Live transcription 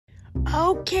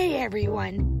Okay,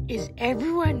 everyone. Is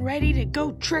everyone ready to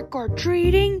go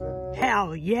trick-or-treating?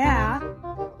 Hell yeah.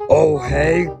 Oh,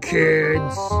 hey,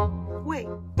 kids. Wait,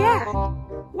 Dad,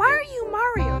 why are you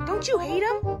Mario? Don't you hate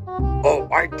him? Oh,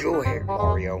 I do hate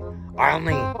Mario. I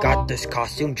only got this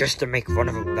costume just to make fun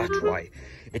of him, that's why.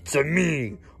 It's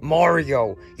me,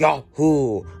 Mario.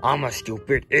 Yahoo! I'm a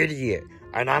stupid idiot.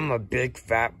 And I'm a big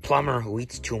fat plumber who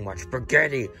eats too much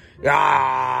spaghetti.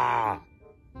 Yeah!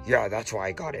 Yeah, that's why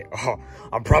I got it. Oh,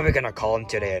 I'm probably gonna call him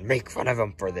today and make fun of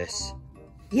him for this.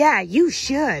 Yeah, you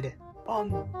should.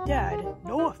 Dad,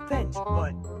 no offense,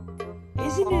 but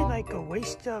isn't it like a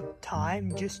waste of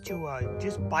time just to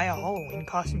just buy a Halloween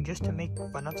costume just to make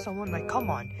fun of someone? Like, come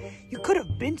on, you could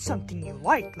have been something you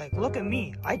liked. Like, look at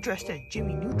me, I dressed as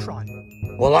Jimmy Neutron.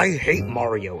 Well, I hate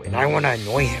Mario, and I want to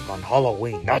annoy him on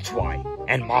Halloween, that's why.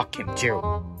 And mock him, too.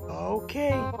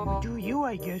 Okay, you do you,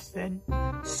 I guess, then.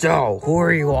 So, who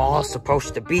are you all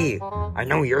supposed to be? I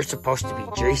know you're supposed to be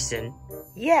Jason.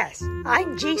 Yes,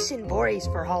 I'm Jason Voorhees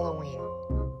for Halloween.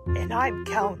 And I'm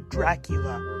Count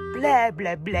Dracula. Blah,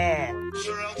 blah, blah.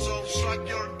 Sir, else I'll suck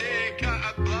your dick.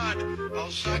 Blood. I'll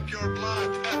suck your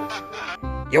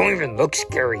blood. You don't even look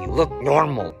scary, you look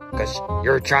normal, because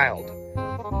you're a child.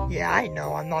 Yeah, I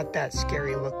know, I'm not that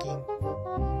scary looking.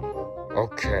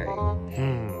 Okay,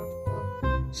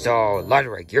 So,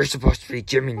 Ludwig, you're supposed to be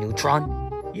Jimmy Neutron?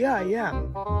 Yeah, I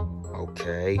am.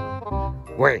 Okay.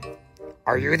 Wait,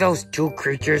 are you those two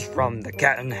creatures from the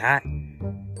Cat in the Hat?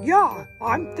 Yeah,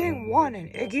 I'm Thing 1 and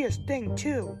Iggy is Thing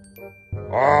 2.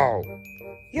 Oh.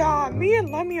 Yeah, me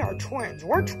and Lemmy are twins.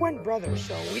 We're twin brothers,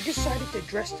 so we decided to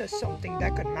dress as something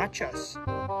that could match us.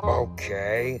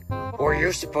 Okay. Who are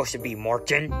you supposed to be,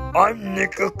 Morton? I'm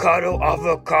Nikocado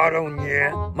Avocado,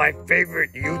 yeah, my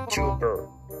favorite YouTuber.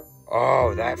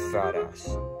 Oh, that fat ass.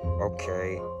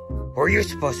 Okay. Who are you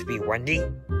supposed to be, Wendy?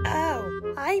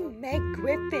 Oh, I'm Meg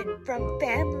Griffin from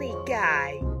Family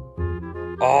Guy.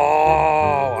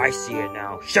 Oh, I see it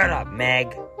now. Shut up,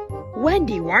 Meg.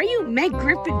 Wendy, why are you Meg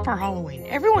Griffin for Halloween?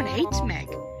 Everyone hates Meg.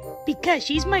 Because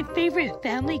she's my favorite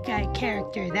Family Guy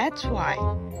character, that's why.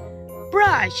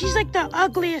 Bruh, she's like the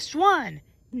ugliest one.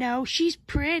 No, she's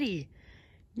pretty.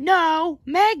 No,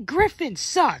 Meg Griffin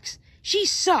sucks. She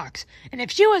sucks. And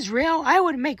if she was real, I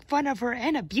would make fun of her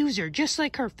and abuse her just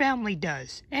like her family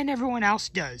does. And everyone else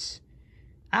does.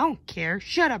 I don't care.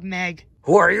 Shut up, Meg.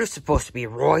 Who are you supposed to be,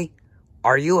 Roy?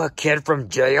 Are you a kid from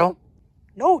jail?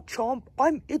 No, chomp.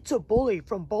 It's a bully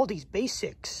from Baldi's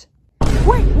Basics.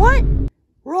 Wait, what?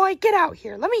 Roy, get out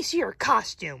here. Let me see your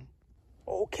costume.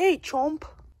 Okay, chomp.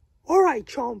 Alright,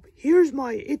 chomp. Here's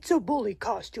my It's a Bully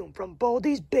costume from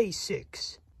Baldi's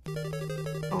Basics.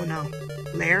 Oh no.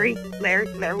 Larry,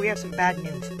 we have some bad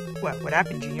news. What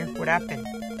happened, Junior? What happened?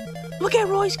 Look at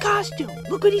Roy's costume.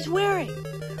 Look what he's wearing.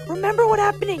 Remember what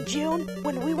happened in June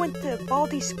when we went to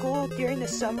Baldi's school during the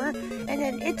summer and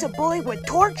then It's a Bully would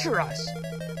torture us?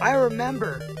 I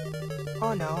remember.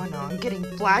 Oh no, I'm getting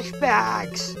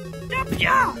flashbacks.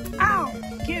 Ow!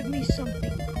 Give me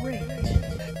something great.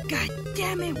 God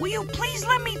damn it, will you please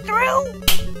let me through?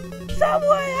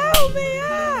 Someone help me!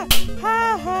 Ah!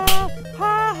 Ha ha!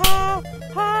 Ha ha!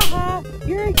 Ha ha!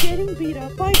 You're getting beat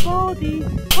up by Baldi.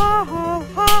 Ha ha!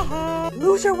 Ha ha!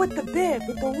 Loser with the bib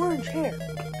with the orange hair.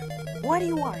 What do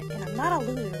you want? And I'm not a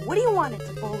loser. What do you want, It's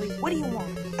a Bully? What do you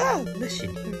want? Oh,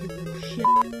 listen here, you little shit.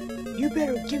 You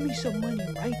better give me some money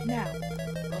right now,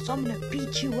 else I'm gonna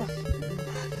beat you up.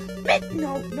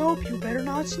 Nope, you better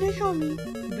not snitch on me.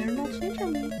 You better not snitch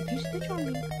on me. If you snitch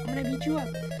on me, I'm gonna beat you up.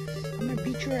 I'm gonna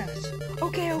beat your ass.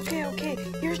 Okay.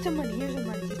 Here's the money.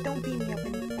 Just don't beat me up.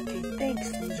 Okay,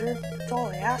 thanks, loser. That's all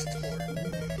I asked for.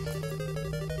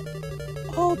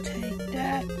 I'll take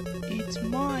that. It's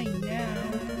mine now.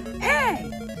 Hey!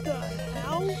 The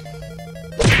hell?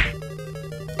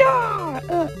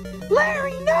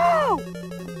 Larry, no!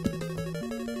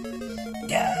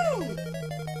 Dude!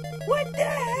 What the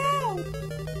hell?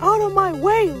 Out of my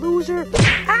way, loser!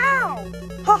 Ow!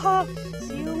 Haha!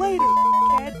 See you later,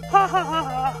 kid. Ha ha ha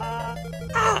ha ha!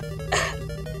 Ah!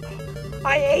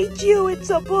 I hate you, It's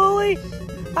a Bully!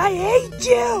 I hate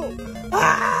you!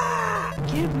 Ah!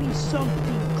 Give me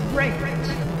something great!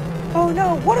 Oh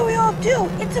no, what do we all do?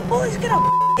 It's a Bully's gonna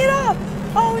it up!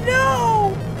 Oh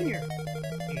no! Here.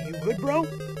 You good, bro?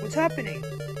 What's happening?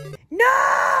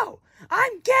 No!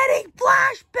 I'm getting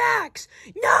flashbacks!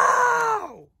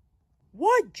 No!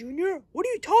 What, Junior? What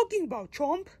are you talking about,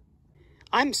 chomp?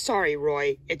 I'm sorry,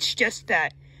 Roy. It's just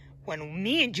that when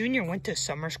me and Junior went to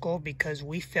summer school because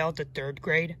we failed the 3rd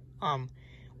grade,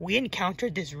 we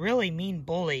encountered this really mean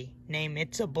bully named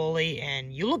It's a Bully,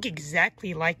 and you look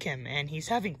exactly like him, and he's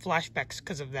having flashbacks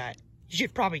because of that. You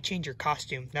should probably change your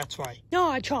costume, that's why.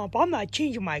 No, Chomp, I'm not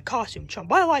changing my costume, Chomp.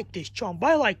 I like this, Chomp,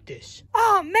 I like this.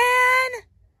 Oh,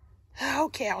 man!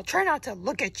 Okay, I'll try not to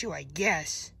look at you, I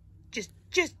guess.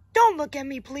 Just don't look at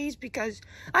me, please, because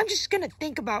I'm just gonna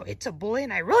think about it's a bully,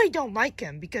 and I really don't like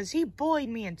him, because he bullied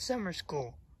me in summer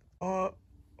school.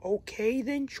 Okay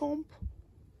then, Chomp.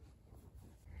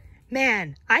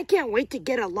 Man, I can't wait to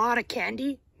get a lot of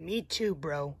candy. Me too,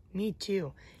 bro. Me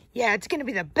too. Yeah, it's gonna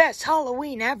be the best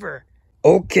Halloween ever.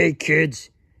 Okay,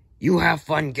 kids. You have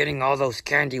fun getting all those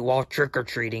candy while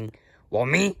trick-or-treating. While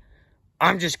me,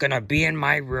 I'm just gonna be in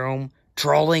my room,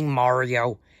 trolling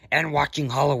Mario, and watching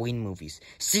Halloween movies.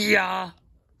 See ya!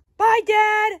 Bye,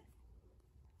 Dad!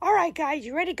 Alright, guys,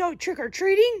 you ready to go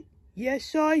trick-or-treating?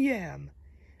 Yes, I am.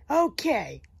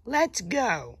 Okay, let's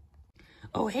go.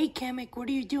 Oh, hey, Kamek, what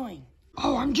are you doing?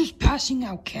 Oh, I'm just passing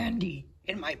out candy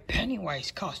in my Pennywise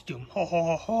costume. Ho, ho,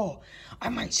 ho, ho. I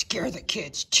might scare the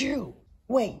kids, too.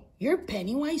 Wait, you're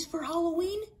Pennywise for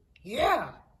Halloween?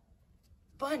 Yeah.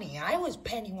 Funny, I was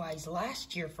Pennywise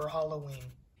last year for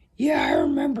Halloween. Yeah, I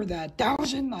remember that. That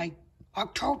was in,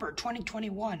 October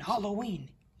 2021, Halloween.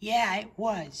 Yeah, it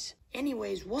was.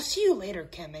 Anyways, we'll see you later,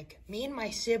 Kamek. Me and my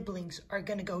siblings are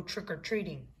gonna go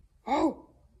trick-or-treating. Oh,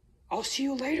 I'll see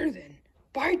you later then.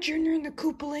 Bye, Junior and the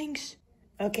koopalings.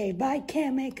 Okay, bye,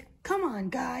 Kamek. Come on,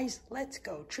 guys. Let's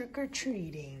go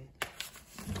trick-or-treating.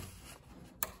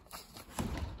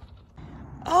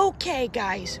 Okay,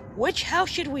 guys. Which house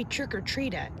should we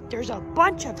trick-or-treat at? There's a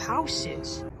bunch of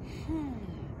houses.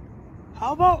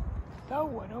 How about that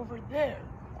one over there?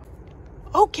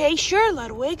 Okay, sure,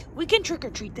 Ludwig. We can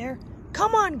trick-or-treat there.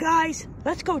 Come on, guys.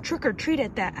 Let's go trick-or-treat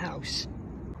at that house.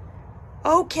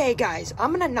 Okay, guys.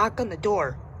 I'm gonna knock on the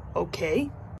door.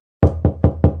 Okay.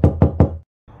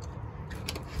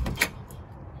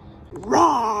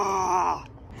 Rah!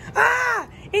 Ah!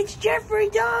 It's Jeffrey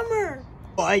Dahmer!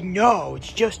 I know,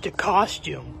 it's just a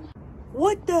costume.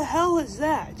 What the hell is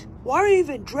that? Why are you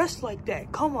even dressed like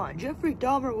that? Come on, Jeffrey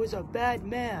Dahmer was a bad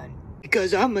man.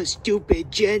 Because I'm a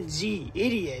stupid Gen Z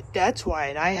idiot, that's why,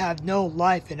 and I have no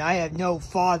life and I have no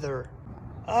father.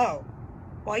 Oh,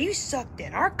 well, you suck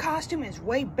then. Our costume is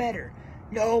way better.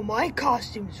 No, my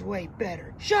costume's way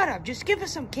better. Shut up, just give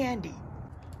us some candy.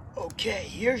 Okay,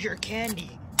 here's your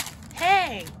candy.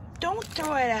 Hey, don't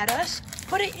throw it at us.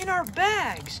 Put it in our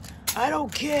bags. I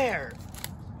don't care.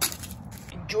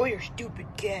 Enjoy your stupid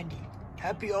candy.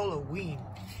 Happy Halloween.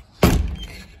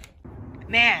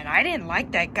 Man, I didn't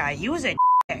like that guy. He was a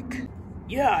dick.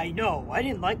 Yeah, I know. I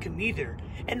didn't like him either.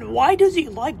 And why does he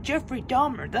like Jeffrey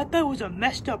Dahmer? That guy was a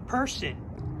messed up person.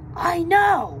 I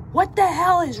know. What the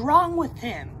hell is wrong with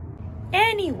him?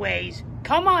 Anyways,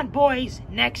 come on, boys.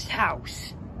 Next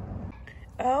house.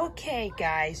 Okay,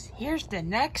 guys. Here's the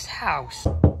next house.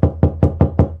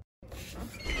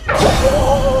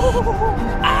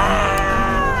 Ah!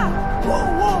 Whoa,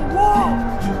 whoa,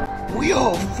 whoa! We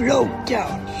all float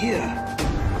down here.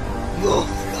 You'll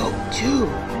float too.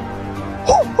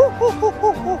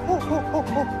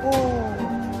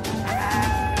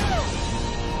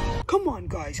 Come on,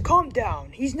 guys, calm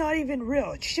down. He's not even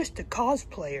real. It's just a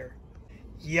cosplayer.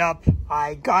 Yup,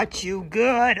 I got you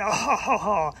good.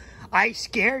 I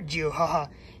scared you.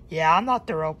 Yeah, I'm not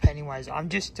the real Pennywise. I'm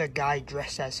just a guy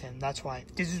dressed as him. That's why.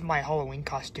 This is my Halloween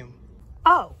costume.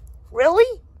 Oh,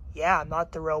 really? Yeah, I'm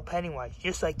not the real Pennywise.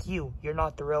 Just like you. You're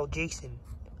not the real Jason.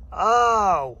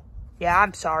 Oh. Yeah,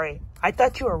 I'm sorry. I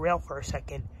thought you were real for a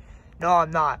second. No,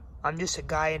 I'm not. I'm just a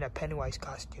guy in a Pennywise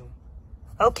costume.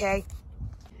 Okay.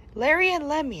 Larry and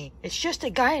Lemmy, it's just a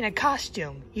guy in a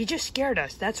costume. He just scared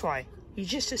us, that's why. He's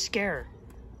just a scarer.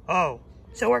 Oh,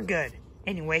 so we're good.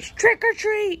 Anyways, trick or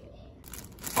treat!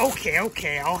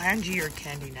 Okay, I'll hand you your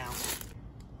candy now.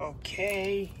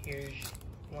 Okay, here's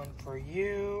one for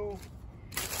you.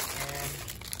 And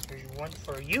here's one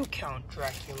for you, Count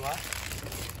Dracula.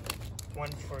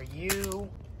 One for you.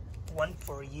 One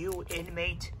for you,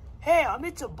 inmate. Hey,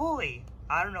 It's a Bully.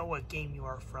 I don't know what game you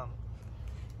are from.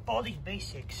 Baldi's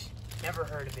Basics. Never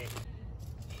heard of it.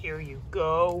 Here you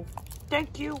go.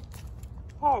 Thank you.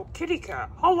 Oh, kitty cat.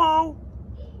 Hello.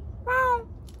 Meow.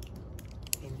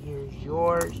 And here's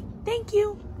yours. Thank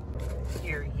you.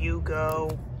 Here you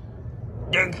go.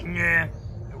 Thanks, yeah.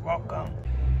 You're welcome.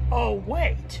 Oh,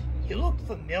 wait. You look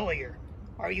familiar.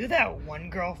 Are you that one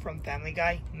girl from Family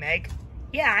Guy, Meg?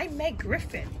 Yeah, I'm Meg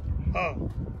Griffin.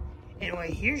 Oh.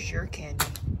 Anyway, here's your candy.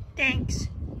 Thanks.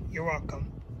 You're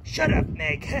welcome. Shut up,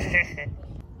 Meg.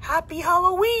 Happy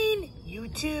Halloween. You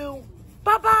too.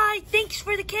 Bye-bye. Thanks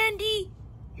for the candy.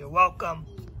 You're welcome.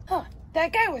 Huh,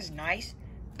 that guy was nice.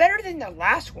 Better than the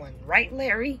last one, right,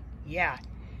 Larry? Yeah.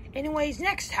 Anyways,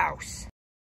 next house.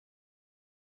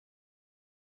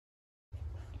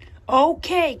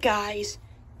 Okay, guys.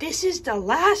 This is the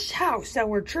last house that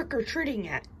we're trick-or-treating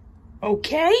at.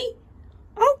 Okay?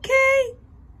 Okay.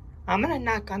 I'm gonna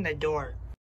knock on the door.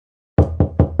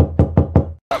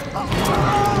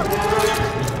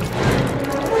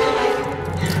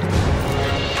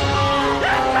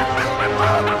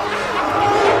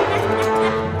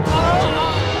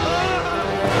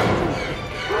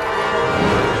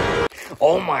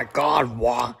 Oh my god,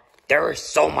 Wah. There is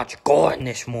so much gore in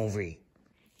this movie.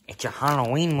 It's a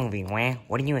Halloween movie, Wah.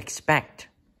 What do you expect?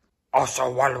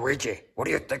 Also, Waluigi, what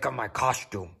do you think of my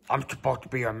costume? I'm supposed to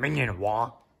be a minion,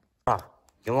 Wah.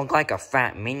 You look like a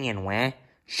fat minion, Wah.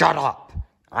 Shut up.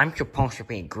 I'm supposed to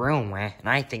be Gru, Wah, and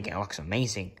I think it looks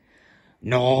amazing.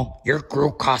 No, your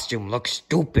Gru costume looks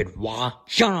stupid, Wah.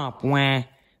 Shut up, Wah.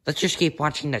 Let's just keep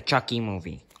watching the Chucky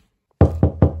movie.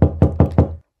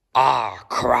 Ah,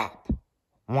 crap.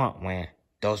 What, Wah?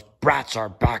 Those brats are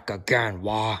back again,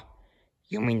 Wah.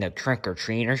 You mean the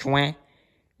trick-or-treaters, Wah?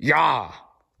 Yeah.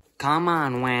 Come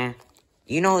on, Wah.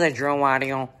 You know the drill,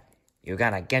 Wario. You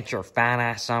gotta get your fat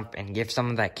ass up and give some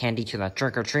of that candy to the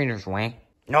trick-or-treaters, Wah.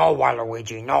 No,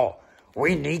 Waluigi, no.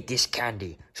 We need this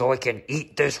candy so we can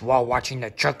eat this while watching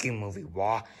the Chucky movie,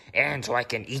 Wah. And so I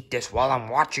can eat this while I'm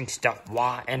watching stuff,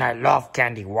 Wah. And I love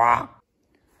candy, Wah.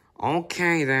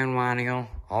 Okay then, Wario.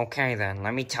 Okay then,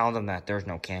 let me tell them that there's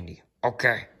no candy.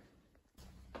 Okay.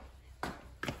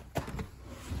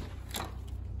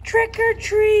 Trick or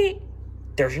treat!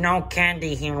 There's no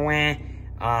candy here, Wah.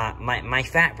 My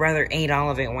fat brother ate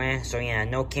all of it, Wah. So yeah,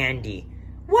 no candy.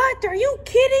 What? Are you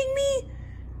kidding me?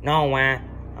 No, Wah.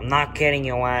 I'm not kidding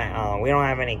you, Wah. We don't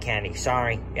have any candy.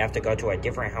 Sorry. You have to go to a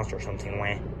different house or something,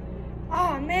 Wah.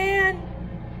 Aw, man.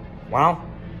 Well,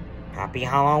 happy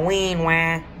Halloween,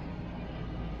 Wah.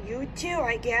 You too,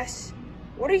 I guess.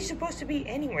 What are you supposed to be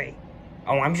anyway?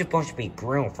 Oh, I'm supposed to be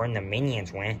Gru from the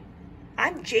Minions, Wah.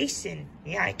 I'm Jason.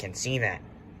 Yeah, I can see that.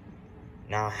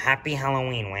 Now, happy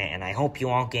Halloween, Wah, and I hope you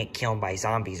all get killed by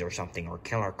zombies or something, or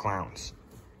killer clowns.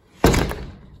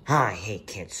 I hate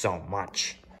kids so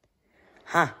much.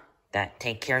 Huh, that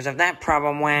takes care of that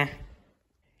problem, Wah.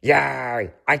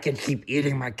 Yay, I can keep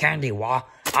eating my candy, Wah.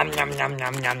 Nom nom nom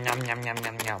nom nom nom nom nom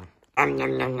nom nom.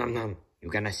 Nom nom nom nom. You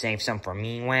gonna save some for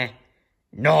me, Wah?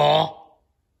 No.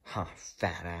 Huh,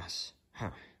 fat ass.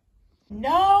 Huh.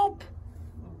 Nope.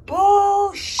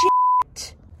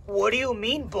 Bullshit. What do you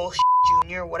mean bullshit,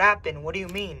 Junior? What happened? What do you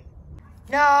mean?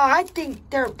 No, I think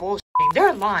they're bullshitting.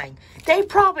 They're lying. They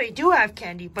probably do have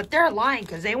candy, but they're lying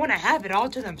because they want to have it all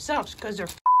to themselves because they're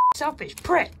selfish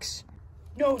pricks.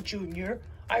 No, Junior.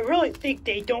 I really think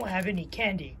they don't have any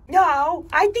candy. No,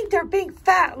 I think they're being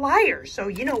fat liars. So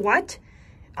you know what?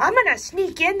 I'm gonna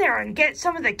sneak in there and get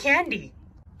some of the candy.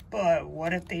 But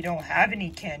what if they don't have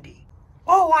any candy?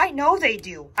 Oh, I know they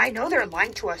do. I know they're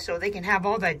lying to us so they can have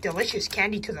all that delicious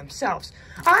candy to themselves.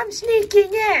 I'm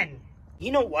sneaking in.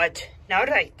 You know what? Now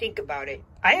that I think about it,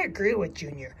 I agree with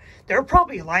Junior. They're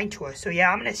probably lying to us, so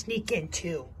yeah, I'm gonna sneak in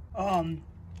too.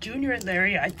 Junior and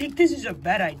Larry, I think this is a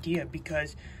bad idea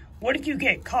because what if you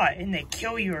get caught and they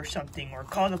kill you or something or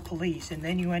call the police and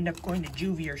then you end up going to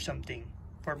juvie or something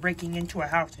for breaking into a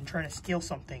house and trying to steal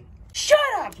something? Shut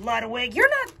up, Ludwig. You're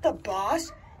not the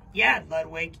boss. Yeah,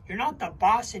 Ludwig, you're not the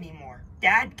boss anymore.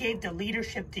 Dad gave the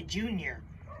leadership to Junior.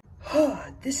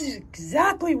 This is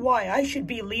exactly why I should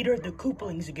be leader of the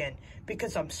koopalings again.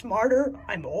 Because I'm smarter,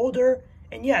 I'm older,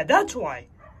 and yeah, that's why.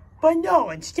 But no,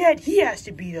 instead he has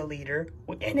to be the leader,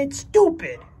 and it's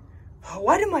stupid.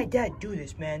 Why did my dad do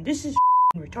this, man? This is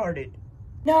retarded.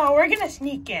 No, we're gonna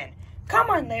sneak in. Come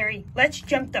on, Larry. Let's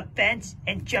jump the fence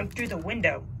and jump through the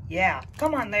window. Yeah,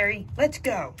 come on, Larry. Let's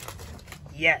go.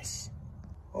 Yes.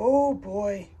 Oh,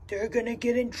 boy. They're gonna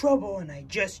get in trouble, and I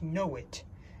just know it.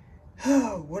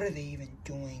 What are they even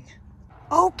doing?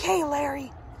 Okay,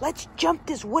 Larry. Let's jump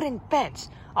this wooden fence.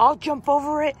 I'll jump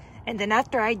over it, and then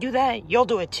after I do that, you'll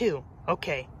do it too.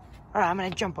 Okay. All right, I'm gonna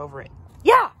jump over it.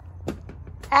 Yeah!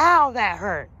 Ow, that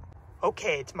hurt.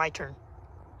 Okay, it's my turn.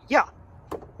 Yeah.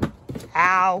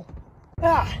 Ow.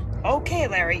 Okay,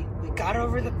 Larry. We got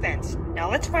over the fence. Now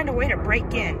let's find a way to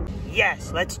break in.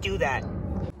 Yes, let's do that.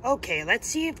 Okay, let's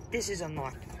see if this is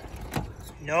unlocked.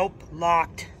 Nope,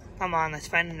 locked. Come on, let's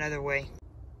find another way.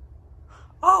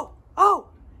 Oh!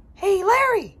 Hey,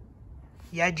 Larry!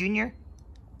 Yeah, Junior?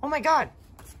 Oh my god.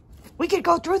 We could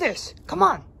go through this. Come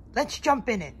on, let's jump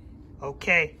in it.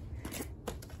 Okay.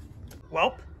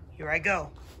 Welp, here I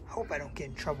go. Hope I don't get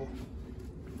in trouble.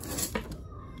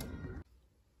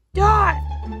 Dot!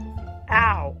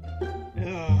 Ow.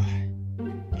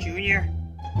 Ugh. Junior,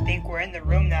 I think we're in the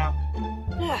room now.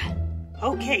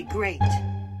 Okay, great.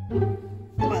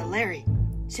 But Larry,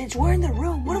 since we're in the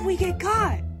room, what if we get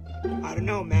caught? I don't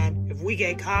know, man. If we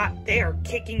get caught, they are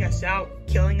kicking us out,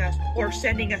 killing us, or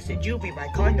sending us to juvie by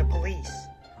calling the police.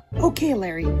 Okay,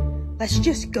 Larry, let's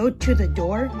just go to the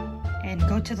door and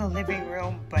go to the living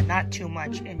room, but not too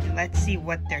much, and let's see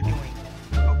what they're doing.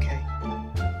 Okay.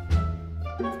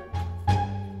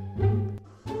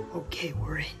 Okay,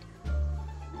 we're in.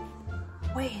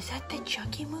 Wait, is that the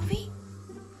Chucky movie?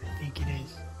 I think it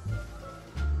is.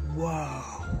 Whoa.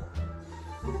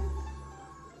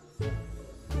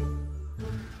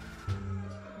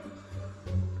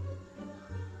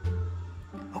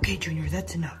 Okay, Junior,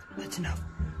 that's enough. That's enough.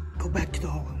 Go back to the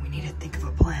hallway. We need to think of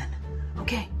a plan.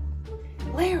 Okay?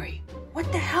 Larry,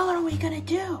 what the hell are we gonna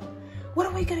do? What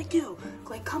are we gonna do?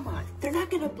 Like, come on. They're not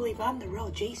gonna believe I'm the real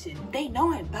Jason. They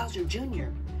know I'm Bowser Jr.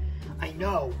 I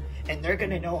know. And they're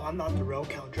gonna know I'm not the real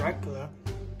Count Dracula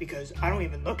because I don't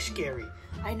even look scary.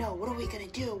 I know. What are we gonna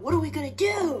do? What are we gonna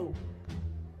do?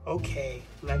 Okay,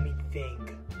 let me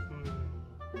think.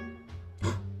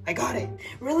 I got it.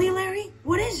 Really, Larry?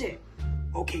 What is it?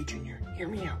 Okay, Junior, hear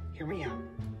me out. Hear me out.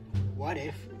 What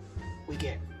if we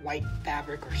get white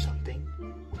fabric or something,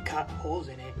 we cut holes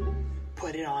in it,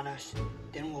 put it on us,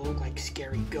 then we'll look like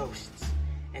scary ghosts.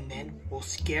 And then we'll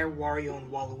scare Wario and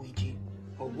Waluigi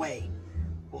away.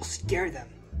 We'll scare them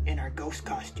in our ghost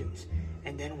costumes.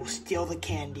 And then we'll steal the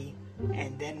candy.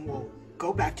 And then we'll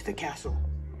go back to the castle.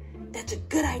 That's a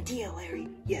good idea, Larry.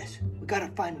 Yes, we gotta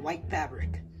find white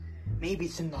fabric. Maybe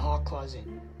it's in the hall closet.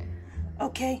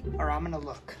 Okay. Or I'm gonna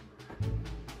look.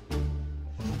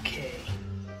 Okay.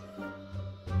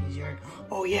 Is your...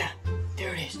 Oh yeah,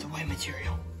 there it is, the white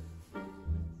material.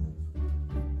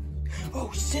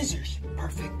 Oh, scissors.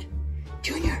 Perfect.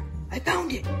 Junior, I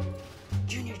found it.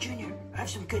 Junior, I have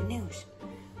some good news.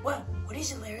 What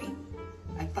is it, Larry?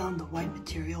 I found the white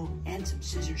material and some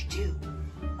scissors too.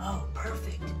 Oh,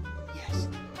 perfect. Yes,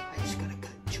 I just gotta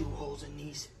cut 2 holes in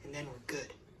these and then we're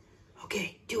good.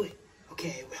 Okay, do it.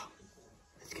 Okay, I will.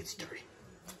 Let's get started.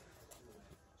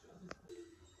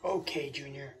 Okay,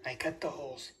 Junior, I cut the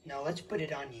holes. Now let's put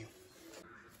it on you.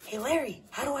 Hey, Larry,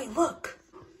 how do I look?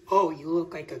 Oh, you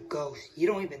look like a ghost. You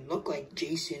don't even look like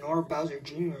Jason or Bowser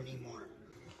Jr. anymore.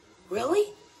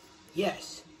 Really?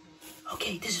 Yes.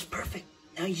 Okay, this is perfect.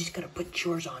 Now you just gotta put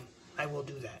yours on. I will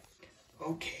do that.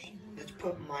 Okay, let's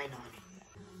put mine on.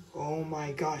 Oh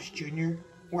my gosh, Junior.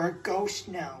 We're a ghost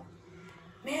now.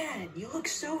 Man, you look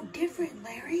so different,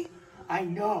 Larry. I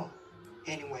know.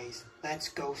 Anyways, let's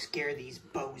go scare these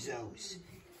bozos.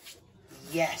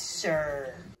 Yes,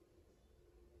 sir.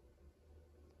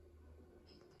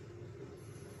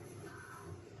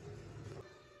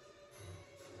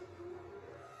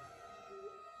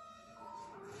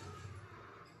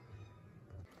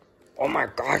 Oh my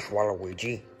gosh,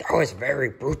 Waluigi. That was very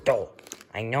brutal.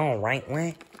 I know, right,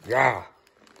 Weh? Yeah.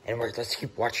 Anyways, let's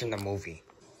keep watching the movie.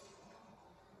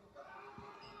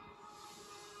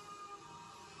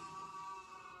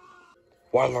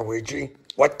 Waluigi,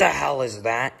 what the hell is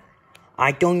that?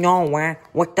 I don't know, Weh.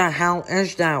 What the hell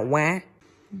is that, Weh?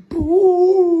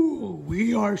 Boo!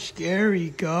 We are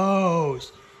scary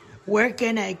ghosts. We're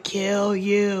gonna kill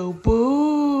you.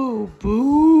 Boo!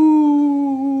 Boo!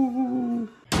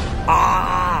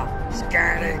 Ah!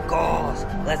 Scaredy ghosts!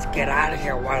 Let's get out of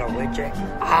here, Waluigi.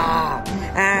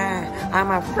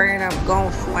 I'm afraid of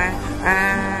ghosts, Weh.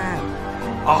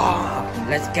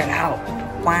 Let's get out.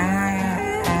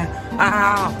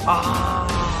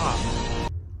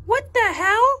 What the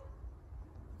hell?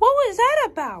 What was that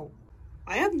about?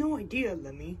 I have no idea,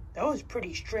 Lemmy. That was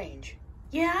pretty strange.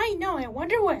 Yeah, I know. I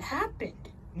wonder what happened.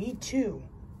 Me too.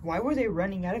 Why were they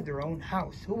running out of their own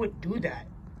house? Who would do that?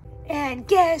 And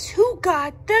guess who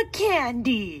got the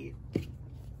candy?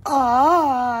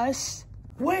 Us.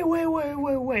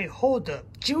 Wait. Hold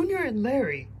up. Junior and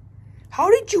Larry, how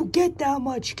did you get that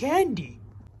much candy?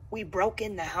 We broke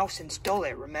in the house and stole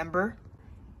it, remember?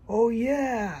 Oh,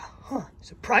 yeah. Huh.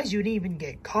 Surprised you didn't even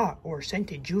get caught or sent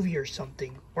to juvie or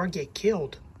something, or get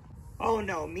killed. Oh,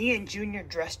 no. Me and Junior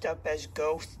dressed up as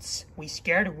ghosts. We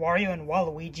scared Wario and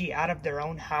Waluigi out of their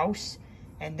own house,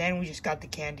 and then we just got the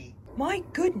candy. My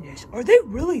goodness, are they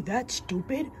really that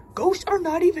stupid? Ghosts are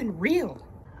not even real.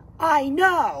 I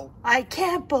know. I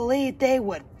can't believe they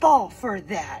would fall for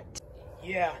that.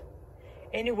 Yeah.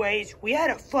 Anyways, we had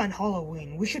a fun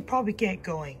Halloween. We should probably get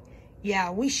going.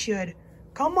 Yeah, we should.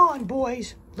 Come on,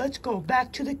 boys. Let's go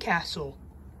back to the castle.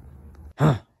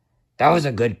 Huh. That was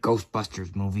a good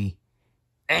Ghostbusters movie.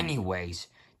 Anyways,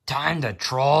 time to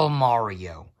troll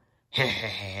Mario.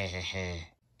 Hey,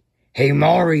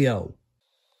 Mario.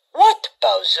 What,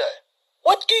 Bowser?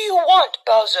 What do you want,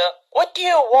 Bowser? What do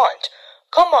you want?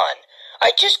 Come on.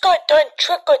 I just got done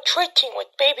trick-or-treating with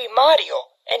baby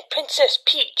Mario. and Princess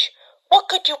Peach. What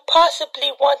could you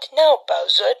possibly want now,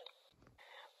 Bowser?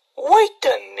 Wait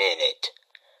a minute.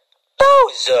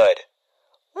 Bowser!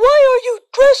 Why are you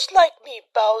dressed like me,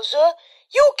 Bowser?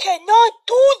 You cannot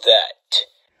do that.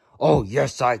 Oh,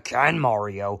 yes, I can,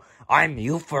 Mario. I'm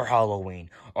you for Halloween.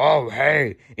 Oh,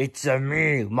 hey, it's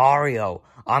me, Mario.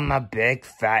 I'm a big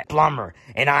fat plumber,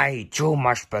 and I eat too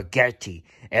much spaghetti.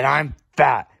 And I'm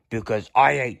fat because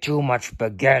I ate too much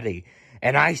spaghetti.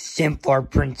 And I simp for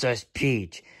Princess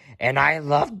Peach. And I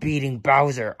love beating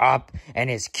Bowser up, and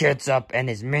his kids up, and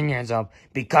his minions up,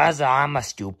 because I'm a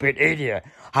stupid idiot.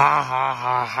 Ha ha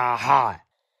ha ha ha.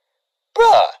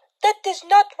 Bruh, that is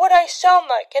not what I sound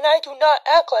like, and I do not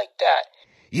act like that.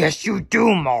 Yes, you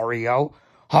do, Mario.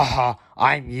 Ha ha,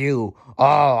 I'm you.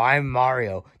 Oh, I'm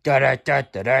Mario. Da da da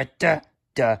da da da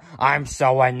da. I'm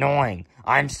so annoying.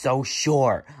 I'm so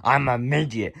short. I'm a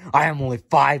midget. I'm only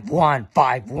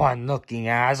 5'1", looking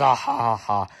as a ha ha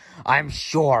ha. I'm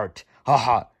short. Ha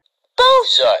ha.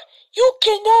 Bowser, you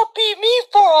cannot be me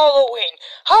for Halloween.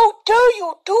 How dare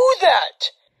you do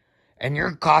that? And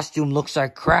your costume looks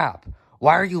like crap.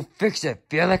 Why are you Fix-It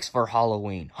Felix for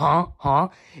Halloween? Huh?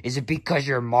 Is it because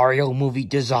your Mario movie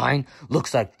design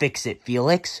looks like Fix-It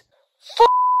Felix? F***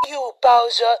 you,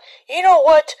 Bowser. You know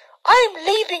what? I'm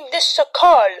leaving this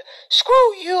Sakal.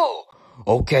 Screw you.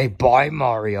 Okay, bye,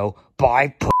 Mario.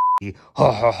 Bye, p***y.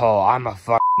 Ha ha ha, I'm a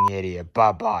fucking idiot.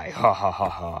 Bye-bye. Ha ha ha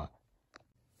ha.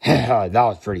 That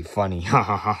was pretty funny. Ha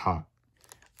ha ha ha.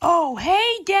 Oh,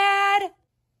 hey, Dad!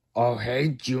 Oh, hey,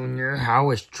 Junior. How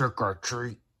is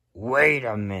trick-or-treat? Wait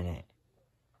a minute.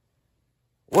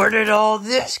 Where did all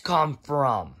this come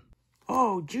from?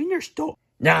 Oh, Junior stole...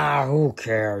 Nah, who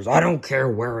cares? I don't care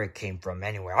where it came from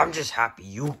anyway. I'm just happy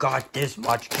you got this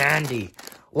much candy.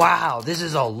 Wow, this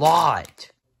is a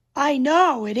lot. I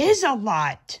know, it is a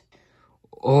lot.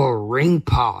 Oh, ring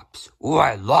pops. Oh,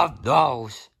 I love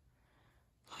those.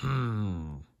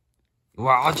 Well,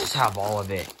 I'll just have all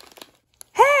of it.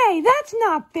 Hey, that's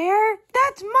not fair.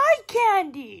 That's my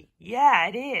candy. Yeah,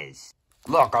 it is.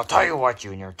 Look, I'll tell you what,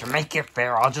 Junior. To make it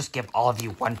fair, I'll just give all of you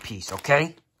one piece,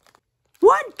 okay?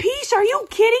 1 piece? Are you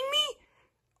kidding me?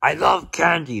 I love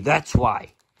candy, that's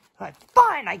why.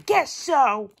 Fine, I guess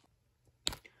so.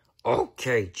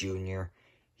 Okay, Junior.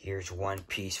 Here's 1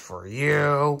 piece for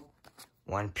you.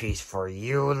 1 piece for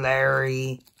you,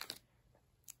 Larry.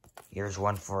 Here's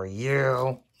 1 for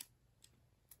you.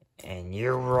 And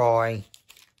you, Roy.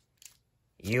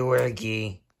 You,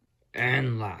 Iggy.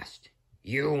 And last,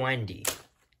 you, Wendy.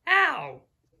 Ow!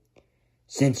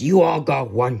 Since you all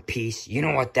got 1 piece, you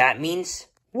know what that means?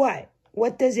 What?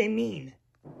 What does it mean?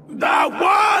 The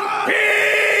One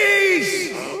Piece!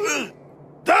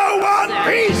 The One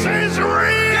Piece is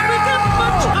real!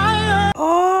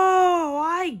 Oh,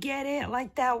 I get it.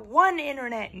 Like that one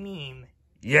internet meme.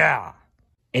 Yeah.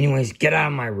 Anyways, get out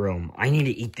of my room. I need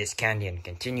to eat this candy and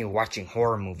continue watching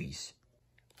horror movies.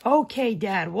 Okay,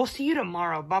 Dad. We'll see you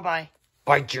tomorrow. Bye-bye.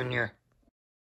 Bye, Junior.